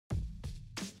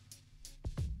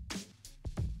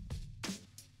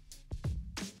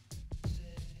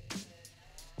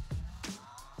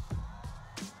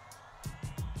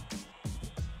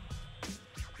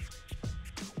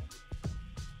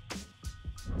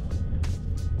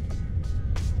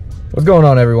What's going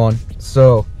on, everyone?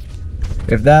 So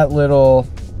if that little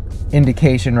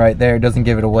indication right there doesn't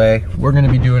give it away, we're going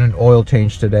to be doing an oil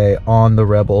change today on the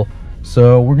Rebel.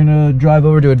 So we're going to drive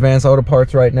over to Advanced Auto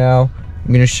Parts right now. I'm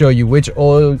going to show you which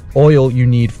oil you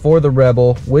need for the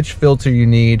Rebel, which filter you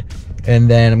need, and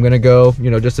then I'm going to go,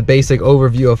 just a basic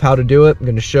overview of how to do it. I'm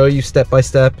going to show you step by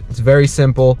step. It's very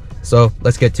simple, so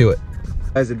let's get to it.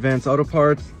 Guys, Advanced Auto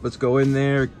Parts, let's go in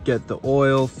there, get the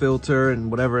oil, filter,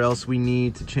 and whatever else we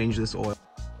need to change this oil.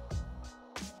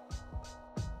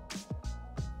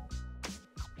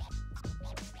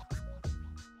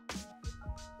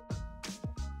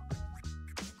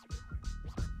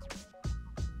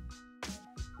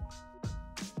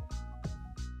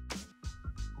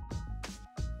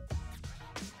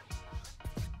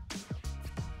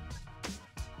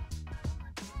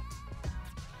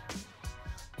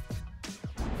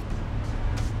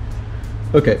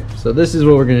 Okay, so this is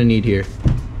what we're gonna need here.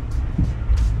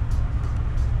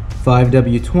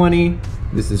 5W20,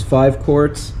 this is 5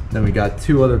 quarts. Then we got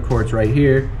 2 other quarts right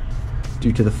here.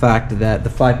 Due to the fact that the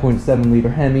 5.7 liter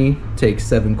Hemi takes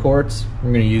 7 quarts,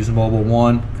 we're gonna use Mobile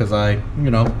 1 because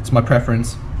it's my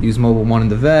preference. Use Mobile 1 in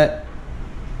the vet,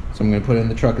 so I'm gonna put it in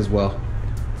the truck as well.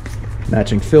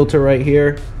 Matching filter right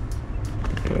here.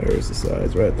 There's the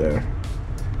size right there.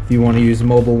 If you want to use a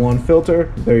Mobile 1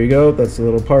 filter, there you go. That's the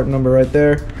little part number right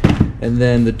there. And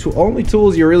then the only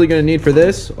tools you're really going to need for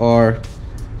this are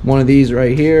one of these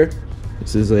right here.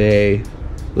 This is a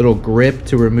little grip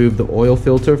to remove the oil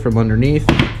filter from underneath.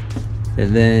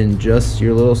 And then just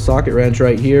your little socket wrench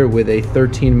right here with a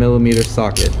 13mm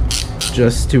socket,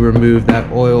 just to remove that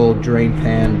oil drain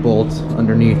pan bolt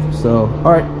underneath. So,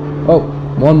 all right. Oh,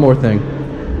 one more thing.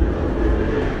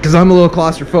 Because I'm a little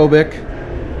claustrophobic,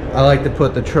 I like to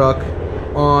put the truck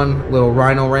on little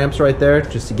rhino ramps right there,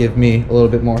 just to give me a little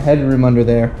bit more headroom under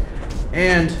there.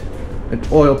 And an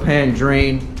oil pan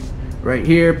drain right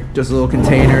here, just a little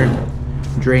container.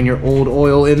 Drain your old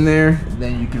oil in there,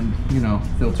 then you can,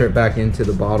 filter it back into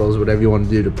the bottles, whatever you want to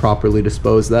do to properly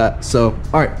dispose that. So,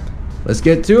 all right, let's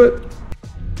get to it.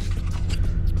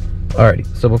 Alrighty,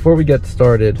 so before we get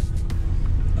started,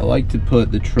 I like to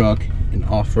put the truck in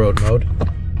off-road mode.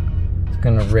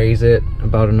 Gonna raise it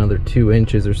about another 2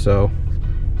 inches or so.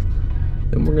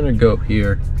 Then we're gonna go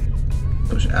here,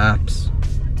 push apps,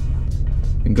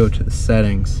 and go to the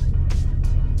settings.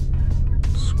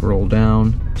 Scroll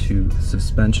down to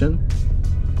suspension,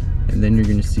 and then you're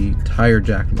gonna see tire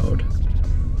jack mode.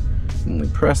 When we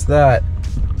press that,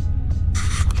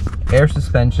 air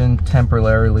suspension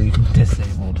temporarily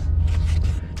disabled.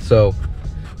 So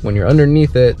when you're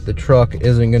underneath it, the truck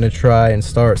isn't gonna try and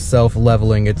start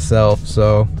self-leveling itself.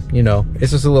 So, it's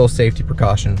just a little safety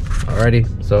precaution.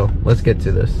 Alrighty, so let's get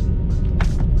to this.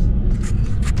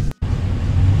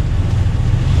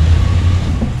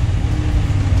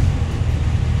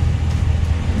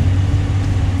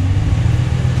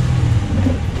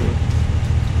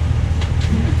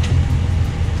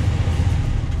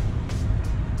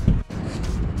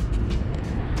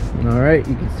 Alright,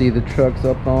 you can see the truck's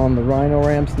up on the rhino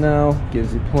ramps now.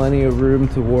 Gives you plenty of room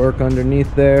to work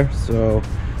underneath there. So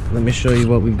let me show you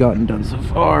what we've gotten done so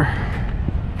far.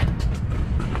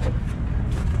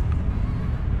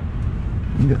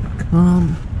 I'm gonna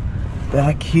come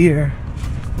back here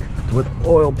to where the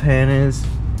oil pan is.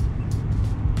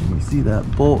 And you see that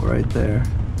bolt right there.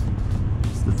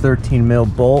 It's the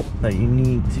 13mm bolt that you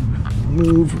need to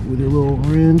move with your little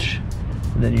wrench.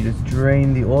 And then you just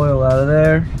drain the oil out of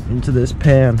there into this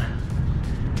pan.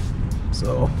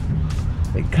 So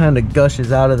it kind of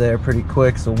gushes out of there pretty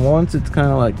quick. So once it's kind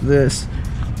of like this,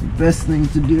 the best thing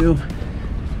to do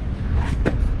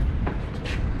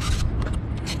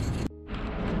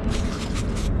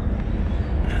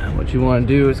what you want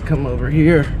to do is come over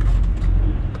here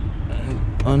and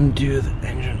undo the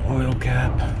engine oil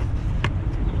cap.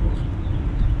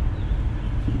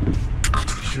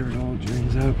 Sure it all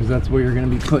drains out, because that's where you're going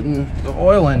to be putting the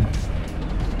oil in.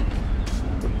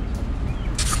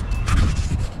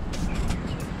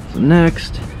 So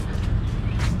next,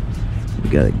 we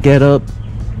got to get up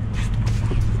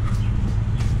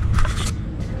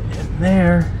in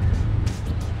there,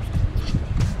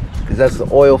 because that's the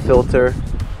oil filter,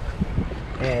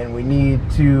 and we need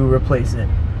to replace it.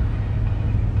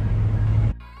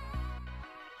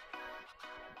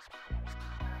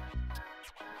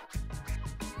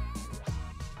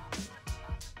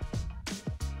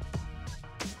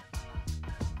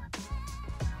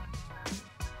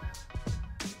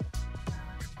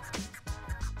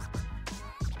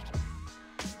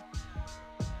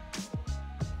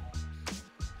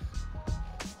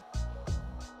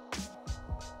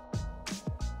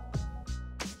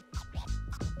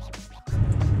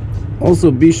 Also,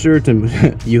 be sure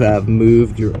to you have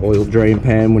moved your oil drain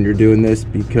pan when you're doing this,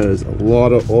 because a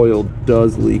lot of oil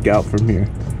does leak out from here.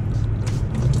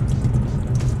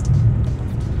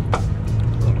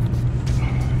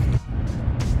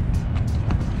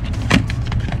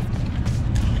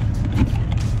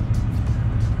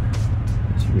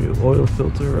 There's your new oil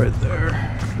filter right there.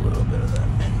 A little bit of that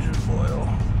engine oil.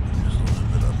 Just a little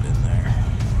bit up in there.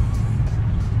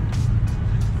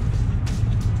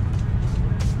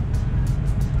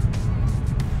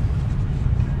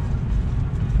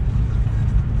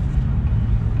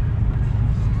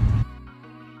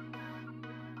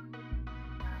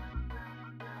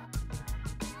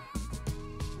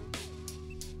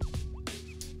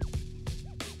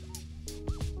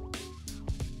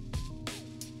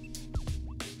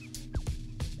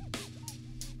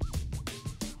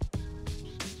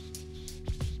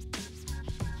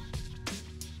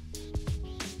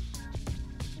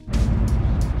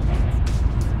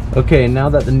 Okay, now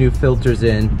that the new filter's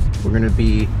in, we're gonna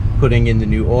be putting in the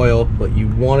new oil, but you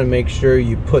wanna make sure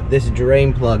you put this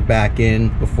drain plug back in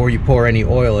before you pour any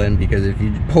oil in, because if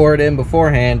you pour it in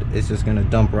beforehand, it's just gonna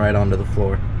dump right onto the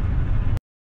floor.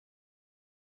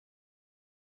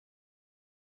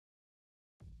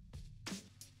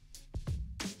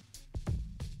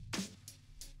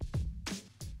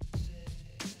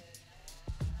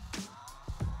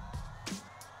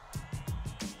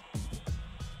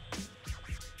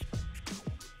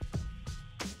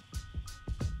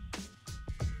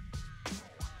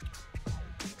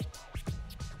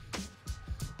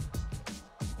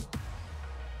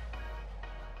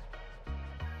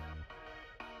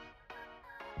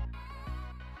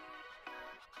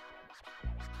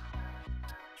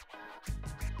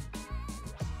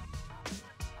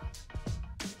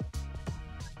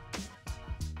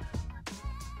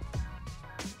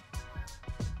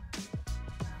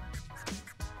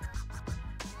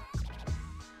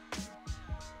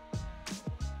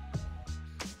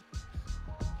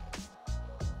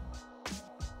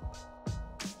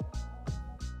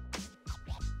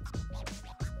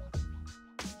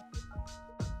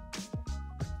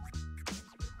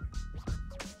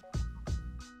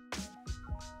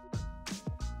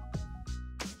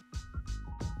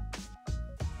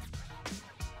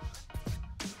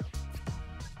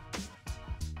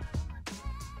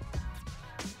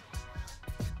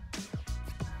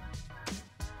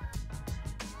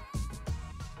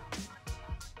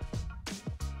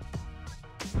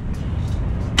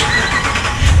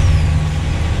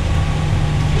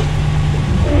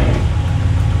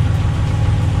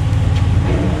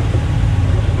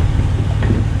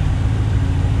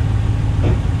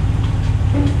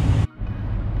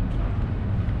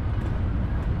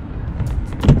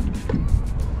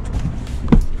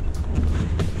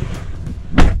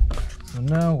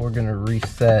 Now we're gonna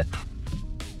reset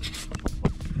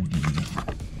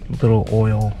the little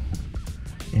oil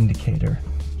indicator.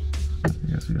 I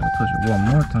guess we gotta push it one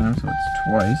more time, so it's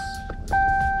twice.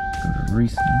 Go to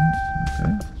reset.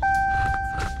 Okay.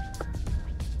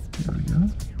 There we go.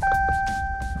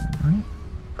 Alright.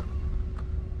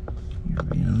 You're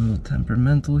being a little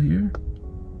temperamental here.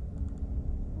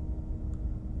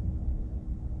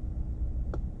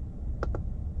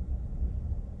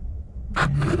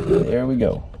 There we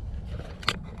go.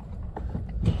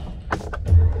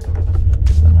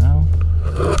 So now,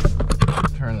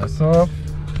 turn this off.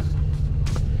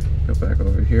 Go back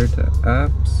over here to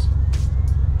apps,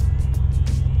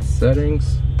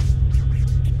 settings.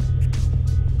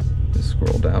 Just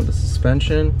scroll down to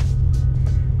suspension,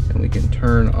 and we can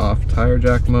turn off tire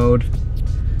jack mode.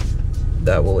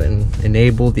 That will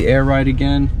enable the air ride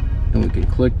again, and we can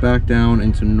click back down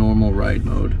into normal ride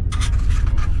mode.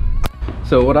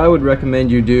 So what I would recommend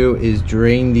you do is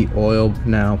drain the oil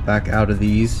now back out of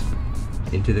these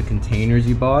into the containers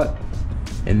you bought,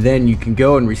 and then you can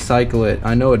go and recycle it.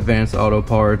 I know Advanced Auto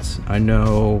Parts, I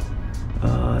know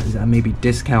maybe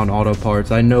Discount Auto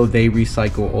Parts, I know they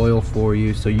recycle oil for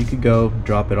you, so you could go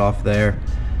drop it off there.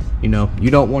 You know,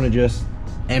 you don't want to just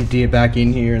empty it back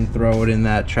in here and throw it in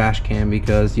that trash can,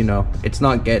 because you know it's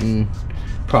not getting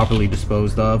properly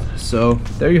disposed of. So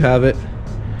there you have it.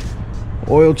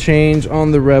 Oil change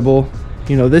on the Rebel.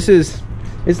 You know,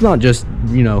 it's not just,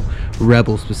 you know,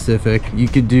 Rebel specific. You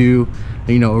could do,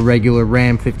 you know, a regular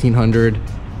Ram 1500, you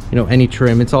know, any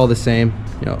trim, it's all the same,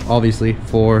 you know, obviously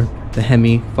for the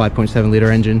Hemi 5.7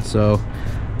 liter engine. So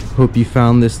hope you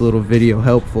found this little video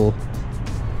helpful.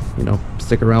 You know,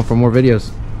 stick around for more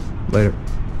videos. Later.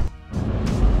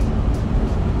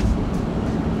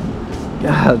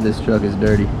 God, this truck is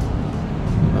dirty.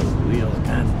 Oh, wheels.